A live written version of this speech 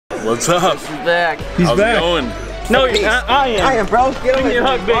What's up? He's back. He's How's back. it going? No, I am. I am, bro. Give me a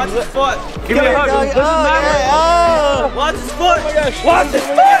hug, baby. Watch his foot. Give me a hug. This is my Watch his foot. Oh my gosh. Watch his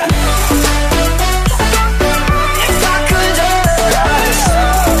foot.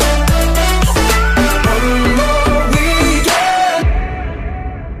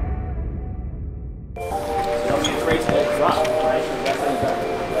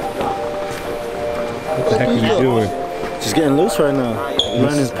 What the heck are you doing? Just getting loose right now.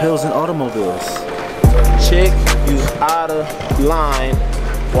 Running pills and automobiles. Chick, you out of line.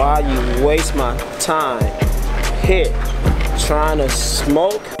 Why you waste my time? Hit, trying to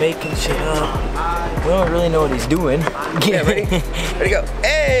smoke, Making shit up. We don't really know what he's doing. Yeah, ready? Ready to go.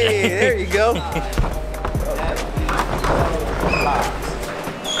 Hey, there you go.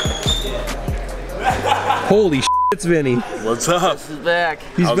 Holy shit, it's Vinny. What's up? He's back.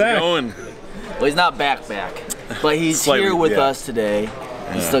 He's How's back. it going? Well, he's not back, but he's Slightly, here with yeah. us today.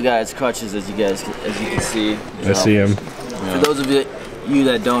 He's still got his crutches, as you can see. I see him. For those of you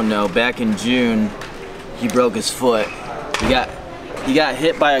that don't know, back in June, he broke his foot. He got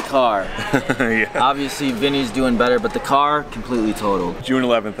hit by a car. Yeah. Obviously, Vinny's doing better, but the car completely totaled. June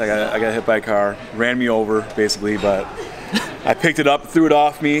 11th, I got hit by a car, ran me over basically, but I picked it up, threw it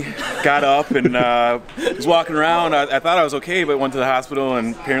off me, got up, and was walking around. I thought I was okay, but went to the hospital,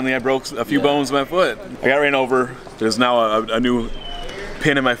 and apparently I broke a few bones in my foot. I got ran over. There's now a new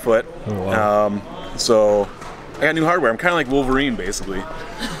pin in my foot. Oh, wow. So I got new hardware. I'm kind of like Wolverine, basically.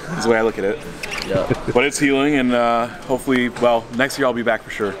 That's the way I look at it. Yeah. But it's healing, and hopefully, well, next year I'll be back for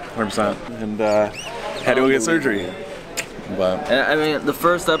sure, 100%. And had to go get surgery. But And, I mean, the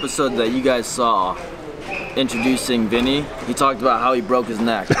first episode that you guys saw, introducing Vinny, he talked about how he broke his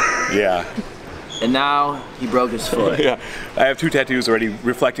neck. yeah. And now he broke his foot. Yeah, I have 2 tattoos already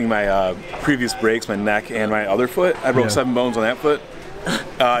reflecting my previous breaks, my neck and my other foot. I broke 7 bones on that foot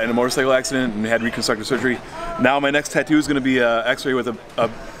in a motorcycle accident and had reconstructive surgery. Now my next tattoo is going to be an X-ray with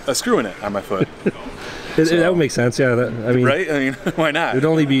a screw in it on my foot. That would make sense, yeah. I mean, Right? I mean, why not? it would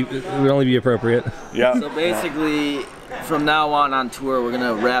only be appropriate. Yeah. So basically, from now on tour, we're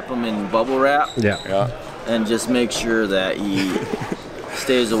gonna wrap him in bubble wrap. Yeah. Yeah. And just make sure that he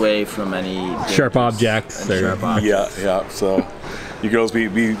stays away from any Sharp dangers. objects. And sharp objects. Yeah. So you girls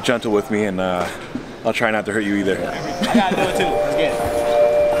be gentle with me, and I'll try not to hurt you either. I gotta do it too. Let's get it.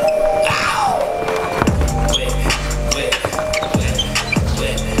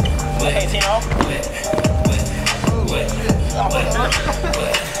 Hey, Tino.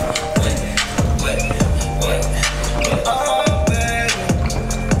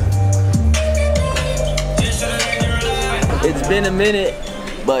 It's been a minute,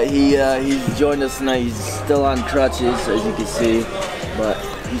 but he's joined us tonight. He's still on crutches, as you can see, but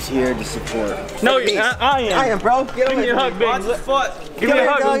he's here to support. No, I am. I am, bro. Give me a hug, baby. Watch his foot. Give me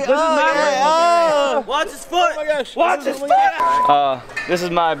a hug. This is my Watch his foot. Oh my gosh. Watch his foot. This is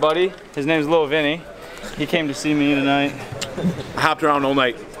my buddy. His name's Lil Vinny. He came to see me tonight. I hopped around all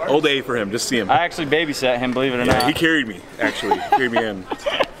night, all day for him, just to see him. I actually babysat him, believe it or Yeah, not. he carried me, actually. He carried me in.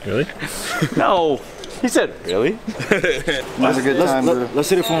 Really? No. He said, really? That's a good time, bro. Let's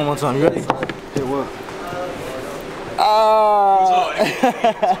hit it for one time. You ready? Hit what?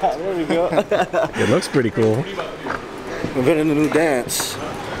 There we go. It looks pretty cool. Invented a new dance.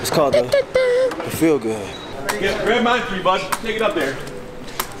 It's called the Feel Good. Yeah, grab mine for you, bud. Take it up there.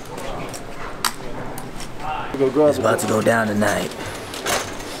 Go grab It's about to go down tonight.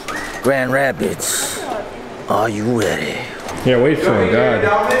 Grand Rapids, are you ready? Yeah, wait for him, God.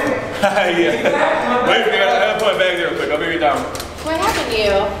 Yeah. Wait for me. I gotta put my bag there real quick. I'll bring it down. What happened to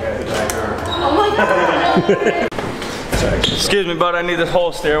you? Oh my god. Excuse me, bud. I need this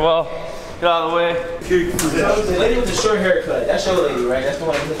whole stairwell. Get out of the way. The lady with the short haircut. That's your lady, right? That's the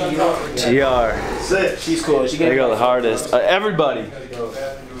one that's looking you up. GR. She's cool. She There you go, the hardest. Everybody.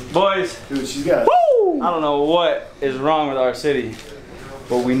 Boys. Dude, she's got I don't know what is wrong with our city,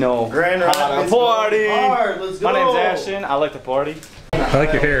 but we know Grand how to Rapids party. hard. Let's go. My name's Ashton. I like to party. I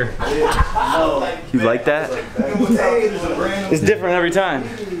like your hair. You like that? It's different every time.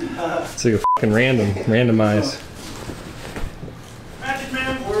 It's like a fucking randomize.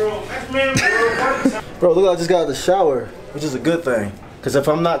 Bro, look, I just got out of the shower, which is a good thing. Cause if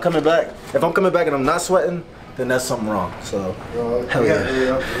I'm coming back and I'm not sweating, then that's something wrong. So, hell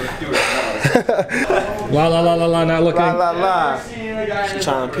yeah. La la la la la, not looking. La la la. She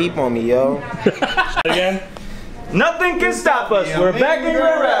trying to peep on me, yo. Again. Nothing can stop us. We're back in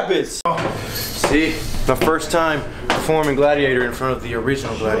Grand Rapids. See, the first time performing Gladiator in front of the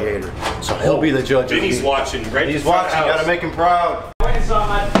original Gladiator. So he'll be the judge. Vinny's watching, right? He's watching. Gotta make him proud.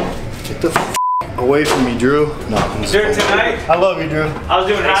 Get the f away from me, Drew. No, I'm just Dude, tonight I love you, Drew. I was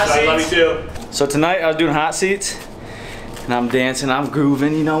doing hot seats. I love you too. So tonight I was doing hot seats, and I'm dancing, I'm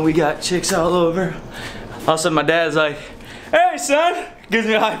grooving. You know, we got chicks all over. All of a sudden, my dad's like, "Hey, son," gives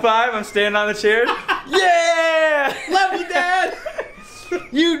me a high five. I'm standing on the chair. Yeah, love you, Dad.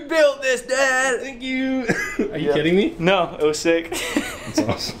 You built this, Dad. Thank you. Are you kidding me? No, it was sick. That's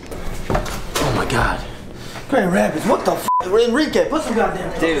awesome. Oh my God. Grand Rapids, what the f? Enrique, put some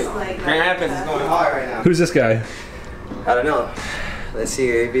goddamn. Dude, Grand Rapids is going hard right now. Who's this guy? I don't know. Let's see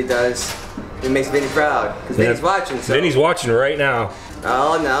if he does. It makes Vinny proud. Because Vinny's watching, so. Vinny's watching right now.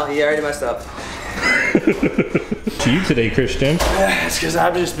 Oh no, he already messed up. To you today, Christian. It's because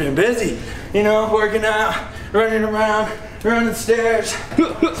I've just been busy. You know, working out, running around, running stairs,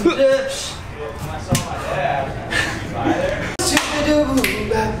 dips.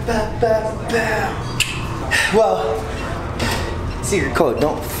 Well, secret code,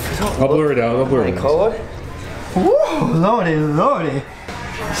 don't I'll blur it out. I'll blur it out. code. Woo, lordy, lordy.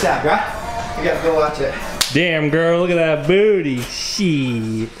 What's up, bro? You gotta go watch it. Damn, girl, look at that booty.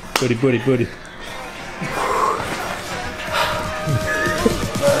 Shit. Booty, booty, booty.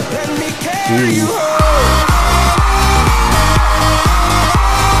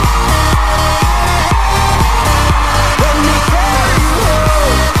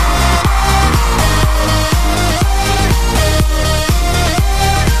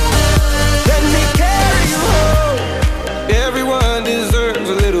 Everyone deserves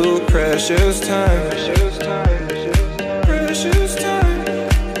a little precious time. Precious time.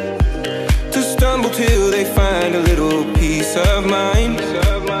 To stumble till they find a little peace of mind.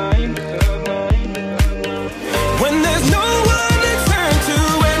 When there's no one to turn to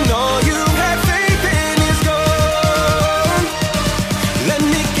and all you have faith in is gone, let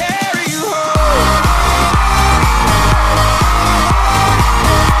me carry you home.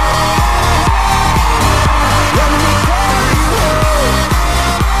 Let me carry you home.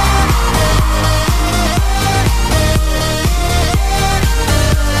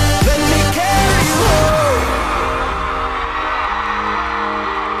 Let me carry you home.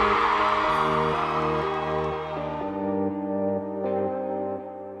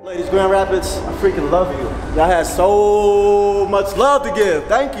 Ladies, Grand Rapids, I freaking love you. Y'all had so much love to give.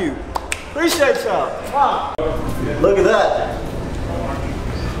 Thank you. Appreciate y'all. Wow. Look at that.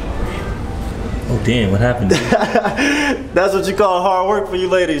 Oh, damn, what happened? That's what you call hard work for you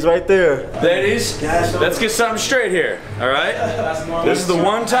ladies right there. Ladies, let's get something straight here, all right? This is the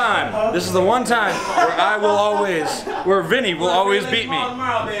one time where I will always, where Vinny will always beat me,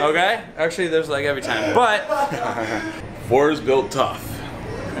 okay? Actually, there's like every time, but Ford is built tough.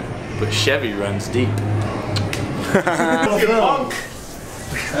 but Chevy runs deep. I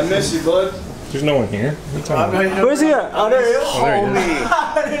miss you, bud. There's no one here. What are you talking about? Where's he at? Oh, there he is. Oh, there he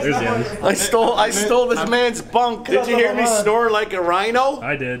is. There's the end. I stole this man's bunk. Did you hear me snore like a rhino?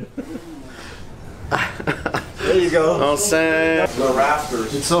 I did. There you go. I'm saying. The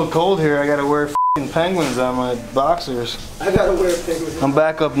rafters. It's so cold here, I gotta wear f***ing penguins on my boxers. I gotta wear penguins. I'm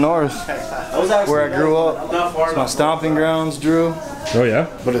back up north, where I grew up. It's my stomping grounds, Drew. Oh, yeah?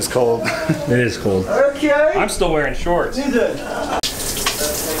 But it's cold. It is cold. Okay. I'm still wearing shorts.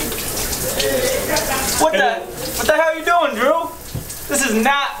 What the hell are you doing, Drew? This is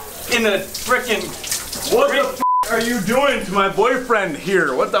not in the frickin'. What the f are you doing to my boyfriend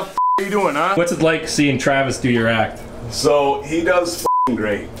here? What the f are you doing, huh? What's it like seeing Travis do your act? So he does f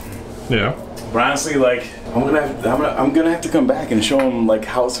great. Yeah. But honestly, like I'm gonna have to come back and show him like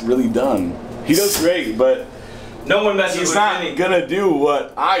how it's really done. He does great, but No one messes he's with not Vinny. gonna do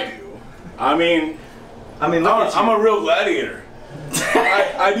what I do. I mean, look at I'm you. a real gladiator.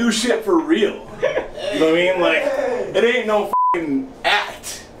 I do shit for real. You know what I mean? Like, it ain't no f***ing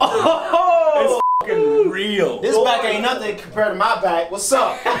act. It's f***ing real. This back ain't nothing compared to my back. What's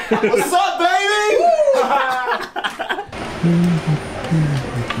up? What's up, baby?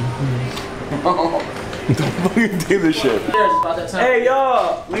 Don't fucking do this shit. Hey,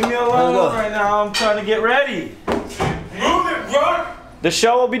 y'all, leave me alone right now. I'm trying to get ready. Move it, bro. The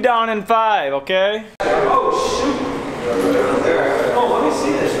show will be down in 5, okay? Oh, shoot. Oh, let me see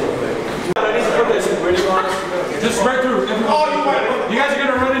this real quick. I need to put this in. Where do you want us to go? Just right through. You guys are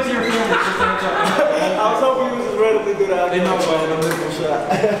going to run into your family. I was hoping you was just ready to do that. They know about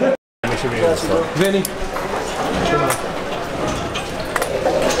it. Make sure we have stuff. Vinny.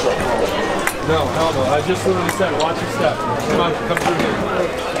 No, hell no. I just literally said, watch your step. Come on, come through here.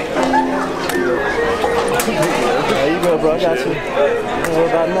 There you go, bro. I got you. Don't worry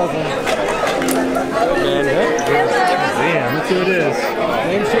about nothing. Man, damn, look who it is.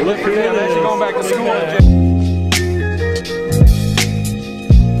 Look who it is. Going back to school.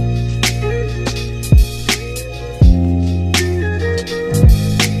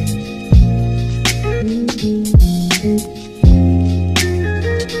 Mm-hmm.